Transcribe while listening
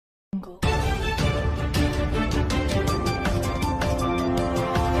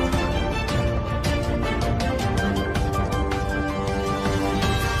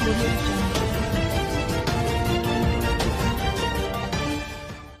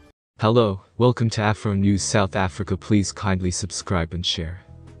Hello, welcome to Afro News South Africa. Please kindly subscribe and share.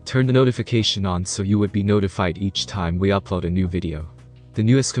 Turn the notification on so you would be notified each time we upload a new video. The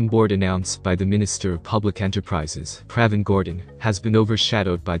new Eskom board announced by the Minister of Public Enterprises, Pravin Gordhan, has been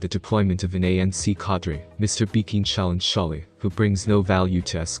overshadowed by the deployment of an ANC cadre, Mr. Shali, who brings no value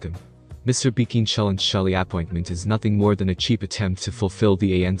to Eskom. Mr. Shali appointment is nothing more than a cheap attempt to fulfill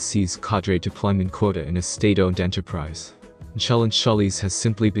the ANC's cadre deployment quota in a state-owned enterprise. Shali's has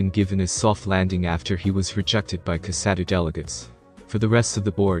simply been given a soft landing after he was rejected by COSATU delegates. For the rest of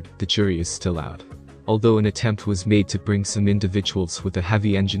the board, the jury is still out. Although an attempt was made to bring some individuals with a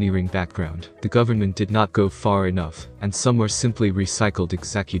heavy engineering background, the government did not go far enough, and some were simply recycled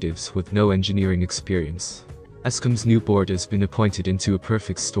executives with no engineering experience. Eskom's new board has been appointed into a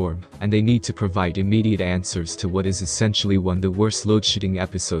perfect storm, and they need to provide immediate answers to what is essentially one of the worst load-shedding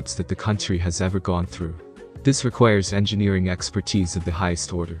episodes that the country has ever gone through. This requires engineering expertise of the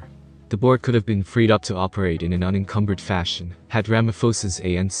highest order. The board could have been freed up to operate in an unencumbered fashion, had Ramaphosa's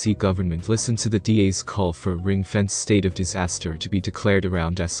ANC government listened to the DA's call for a ring-fenced state of disaster to be declared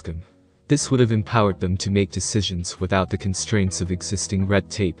around Eskom. This would have empowered them to make decisions without the constraints of existing red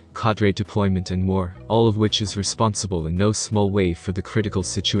tape, cadre deployment and more, all of which is responsible in no small way for the critical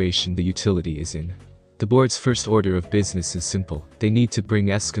situation the utility is in. The board's first order of business is simple. They need to bring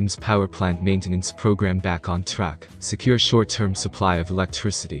Eskom's power plant maintenance program back on track, secure short-term supply of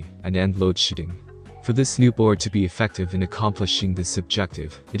electricity, and end load shedding. For this new board to be effective in accomplishing this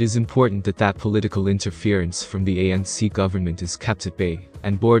objective, it is important that political interference from the ANC government is kept at bay,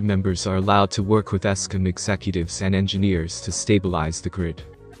 and board members are allowed to work with Eskom executives and engineers to stabilize the grid.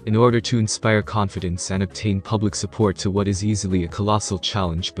 In order to inspire confidence and obtain public support to what is easily a colossal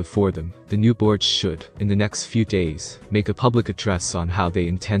challenge before them, the new board should, in the next few days, make a public address on how they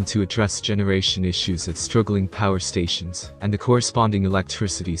intend to address generation issues at struggling power stations, and the corresponding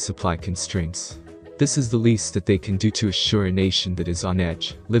electricity supply constraints. This is the least that they can do to assure a nation that is on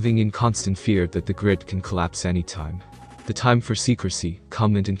edge, living in constant fear that the grid can collapse anytime. The time for secrecy,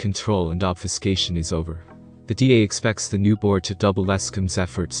 comment and control and obfuscation is over. The DA expects the new board to double Eskom's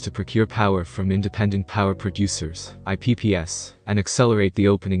efforts to procure power from independent power producers, IPPs, and accelerate the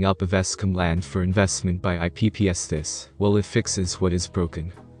opening up of Eskom land for investment by IPPs. This, well, it fixes what is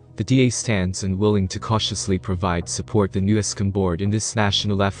broken. The DA stands unwilling to cautiously provide support the new Eskom board in this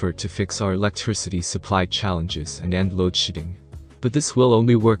national effort to fix our electricity supply challenges and end load shedding. But this will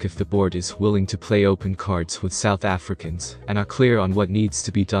only work if the board is willing to play open cards with South Africans and are clear on what needs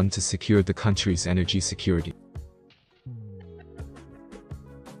to be done to secure the country's energy security.